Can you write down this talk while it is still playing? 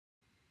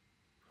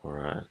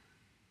Alright.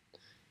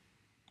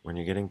 When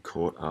you're getting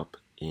caught up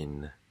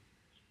in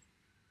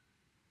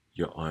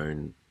your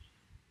own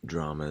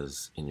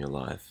dramas in your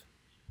life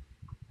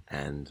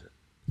and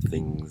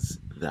things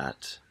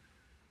that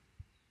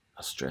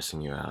are stressing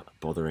you out,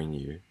 bothering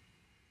you,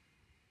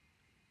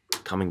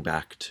 coming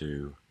back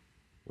to,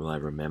 will I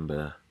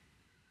remember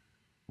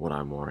what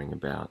I'm worrying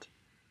about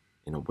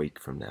in a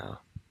week from now,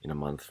 in a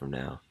month from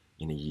now,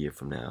 in a year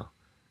from now,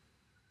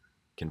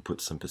 can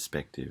put some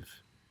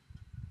perspective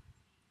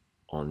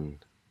on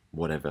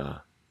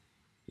whatever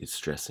is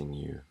stressing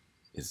you,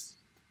 is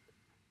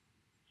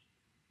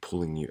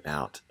pulling you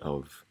out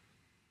of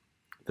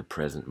the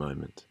present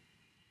moment.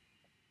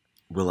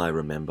 Will I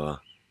remember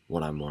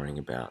what I'm worrying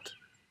about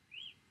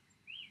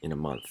in a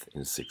month,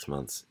 in 6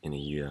 months, in a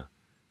year?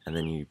 And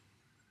then you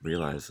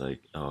realize,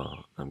 like,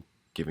 oh, I'm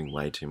giving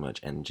way too much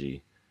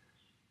energy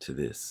to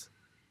this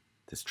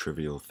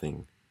trivial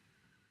thing.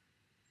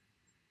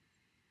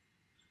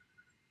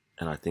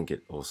 And I think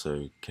it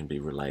also can be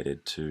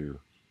related to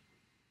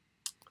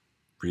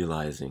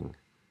realizing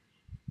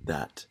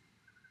that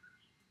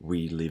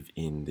we live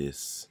in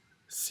this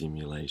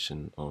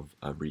simulation of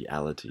a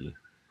reality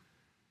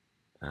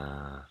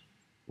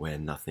where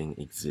nothing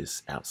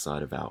exists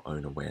outside of our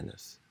own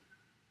awareness.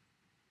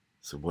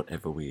 So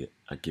whatever we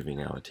are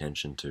giving our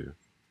attention to,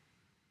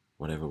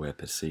 whatever we're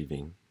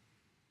perceiving,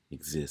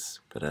 exists.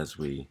 But as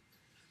we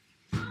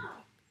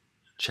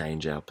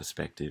change our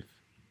perspective,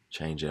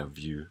 change our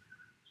view,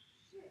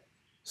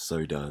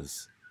 so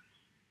does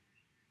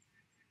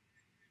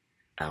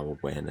our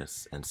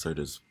awareness, and so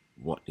does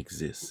what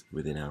exists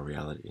within our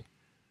reality.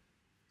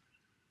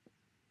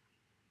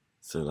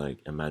 So like,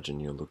 imagine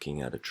you're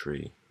looking at a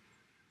tree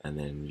and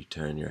then you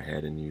turn your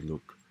head and you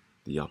look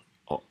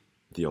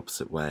the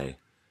opposite way.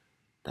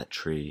 That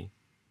tree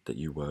that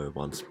you were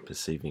once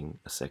perceiving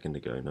a second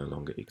ago no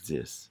longer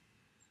exists.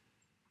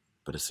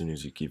 But as soon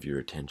as you give your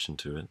attention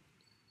to it,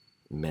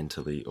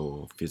 mentally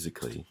or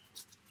physically,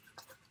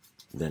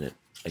 then it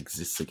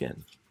exists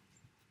again.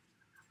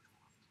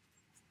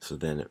 So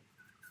then it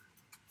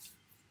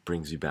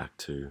brings you back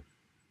to,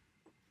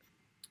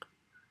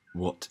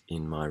 what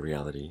in my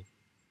reality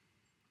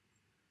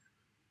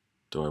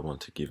do I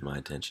want to give my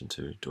attention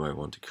to? Do I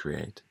want to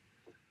create?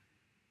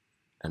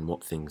 And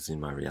what things in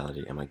my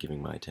reality am I giving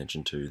my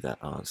attention to that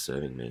aren't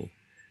serving me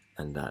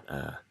and that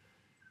are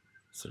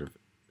sort of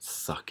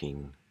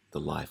sucking the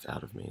life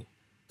out of me,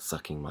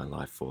 sucking my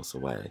life force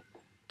away,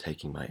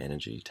 taking my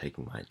energy,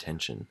 taking my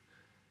attention?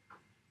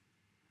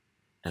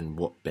 And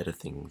what better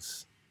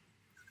things,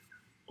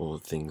 or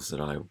things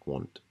that I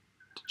want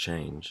to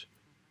change,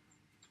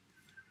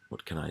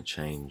 what can I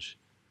change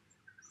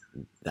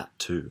that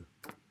to?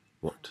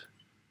 What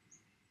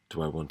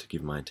do I want to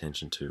give my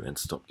attention to and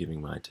stop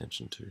giving my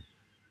attention to?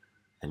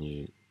 And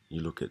you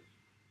look at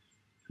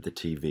the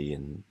TV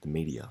and the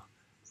media,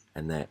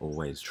 and they're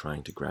always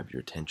trying to grab your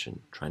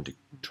attention, trying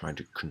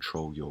to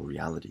control your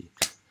reality.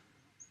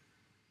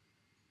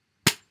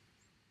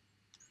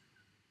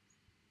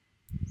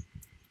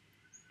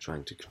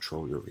 Trying to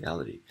control your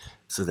reality.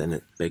 So then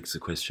it begs the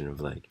question of,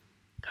 like,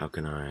 how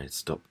can I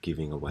stop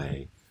giving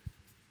away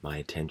my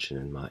attention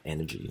and my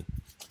energy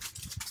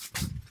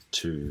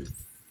to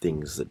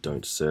things that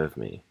don't serve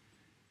me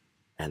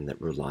and that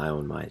rely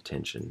on my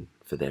attention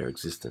for their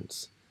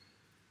existence?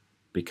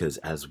 Because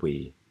as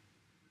we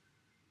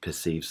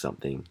perceive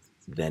something,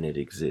 then it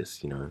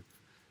exists, the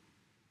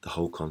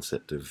whole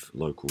concept of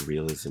local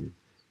realism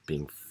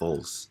being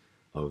false,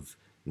 of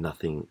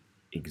nothing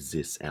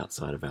exists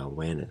outside of our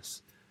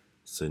awareness.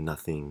 So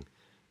nothing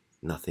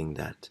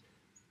that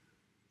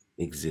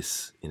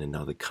exists in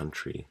another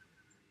country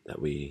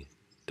that we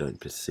don't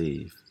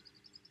perceive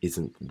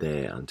isn't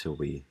there until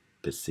we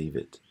perceive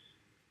it.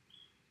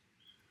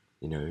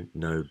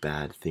 No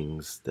bad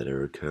things that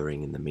are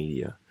occurring in the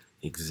media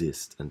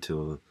exist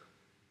until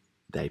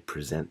they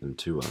present them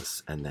to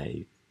us and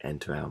they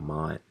enter our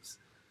minds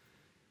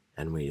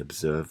and we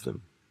observe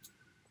them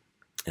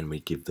and we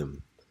give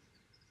them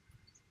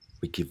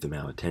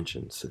our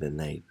attention. So then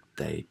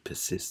they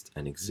persist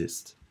and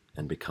exist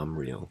and become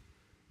real.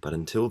 But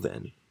until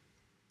then,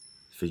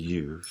 for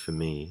you, for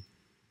me,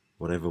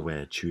 whatever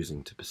we're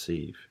choosing to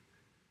perceive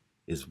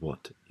is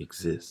what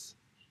exists,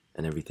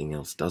 and everything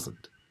else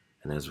doesn't.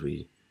 And as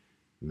we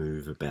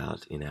move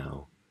about in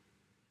our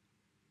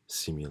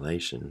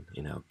simulation,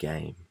 in our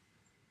game,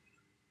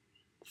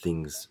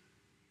 things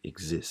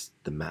exist,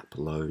 the map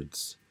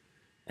loads,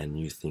 and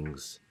new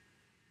things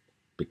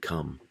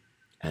become,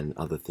 and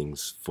other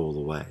things fall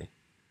away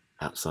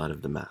outside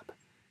of the map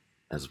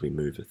as we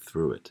move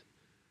through it.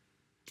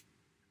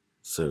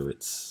 So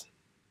it's,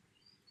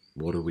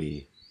 where are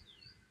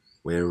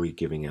we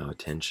giving our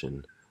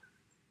attention?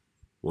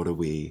 What are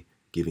we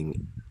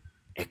giving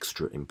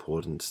extra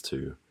importance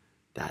to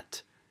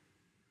that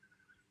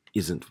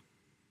isn't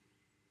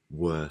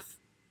worth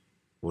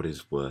what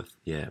is worth?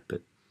 Yeah,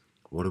 but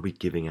what are we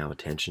giving our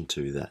attention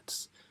to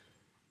that's,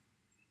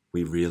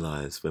 we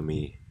realize when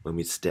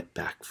we step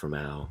back from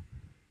our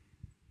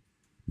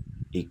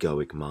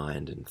egoic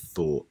mind and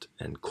thought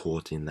and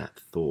caught in that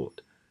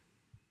thought,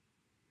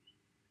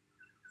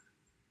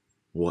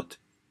 What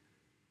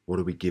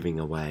are we giving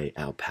away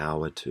our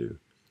power to?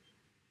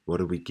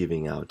 What are we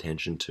giving our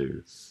attention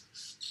to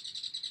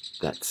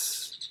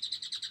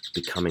that's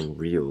becoming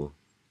real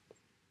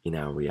in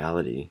our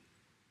reality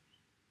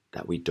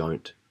that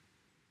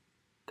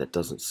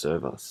doesn't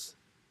serve us?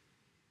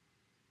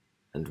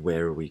 And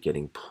where are we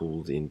getting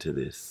pulled into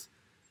this?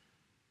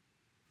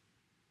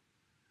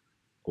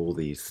 All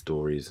these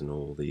stories and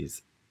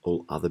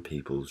all other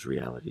people's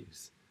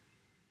realities.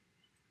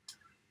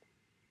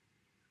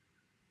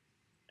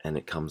 And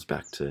it comes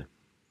back to,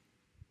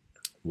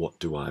 what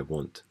do I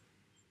want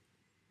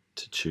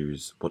to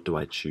choose? What do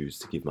I choose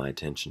to give my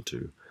attention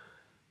to?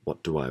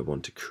 What do I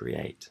want to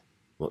create?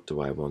 What do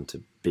I want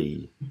to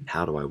be?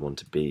 How do I want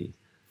to be?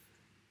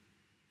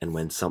 And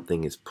when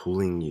something is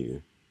pulling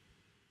you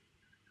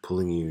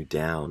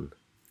down,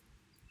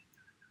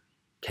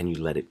 can you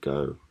let it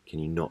go? Can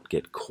you not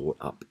get caught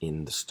up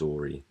in the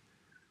story,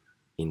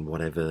 in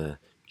whatever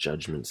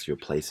judgments you're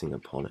placing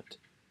upon it?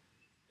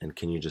 And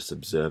can you just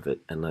observe it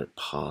and let it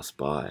pass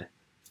by?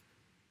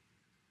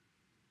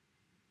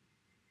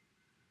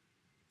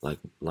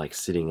 Like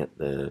sitting at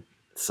the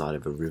side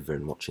of a river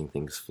and watching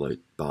things float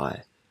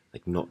by,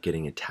 like not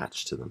getting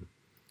attached to them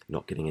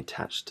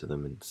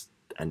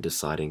and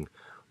deciding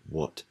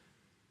what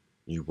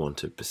you want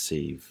to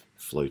perceive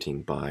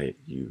floating by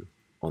you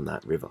on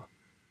that river.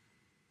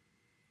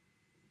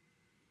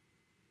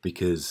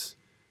 Because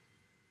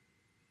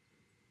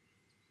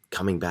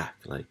coming back,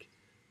 like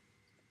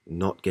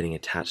not getting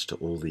attached to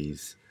all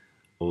these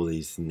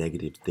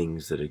negative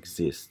things that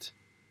exist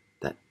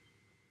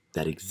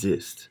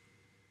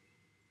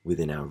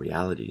within our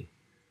reality,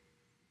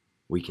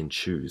 we can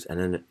choose.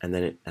 And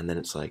then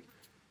it's like,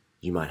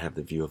 you might have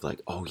the view of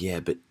like, oh yeah,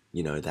 but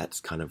that's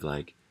kind of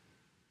like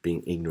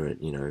being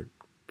ignorant,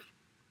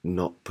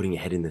 not putting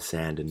your head in the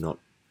sand and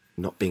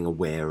not being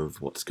aware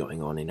of what's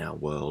going on in our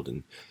world,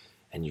 and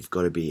you've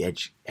got to be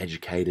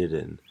educated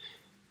and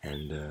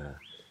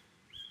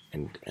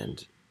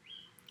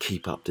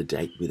keep up to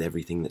date with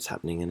everything that's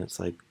happening. And it's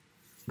like,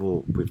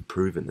 well, we've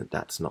proven that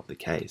that's not the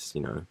case.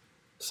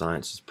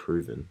 Science has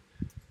proven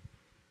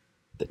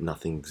that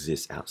nothing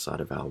exists outside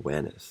of our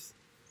awareness.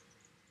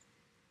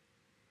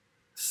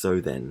 So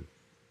then,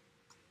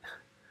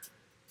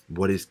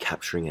 what is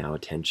capturing our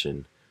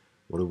attention?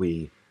 What are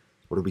we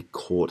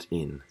caught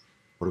in?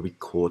 What are we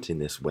caught in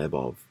this web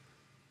of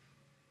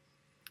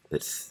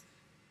that's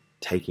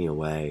taking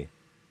away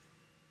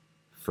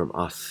from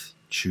us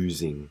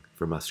choosing,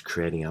 from us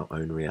creating our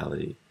own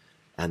reality,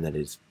 and that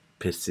is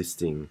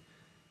persisting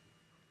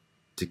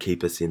to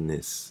keep us in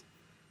this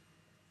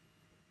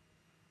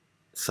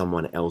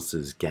someone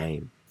else's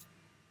game?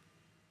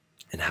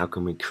 And how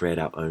can we create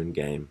our own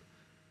game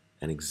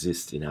and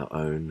exist in our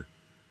own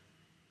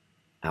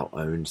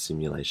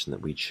simulation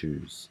that we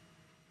choose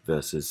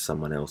versus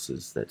someone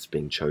else's that's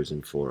being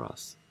chosen for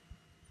us?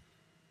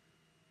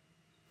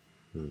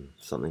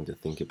 Something to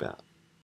think about.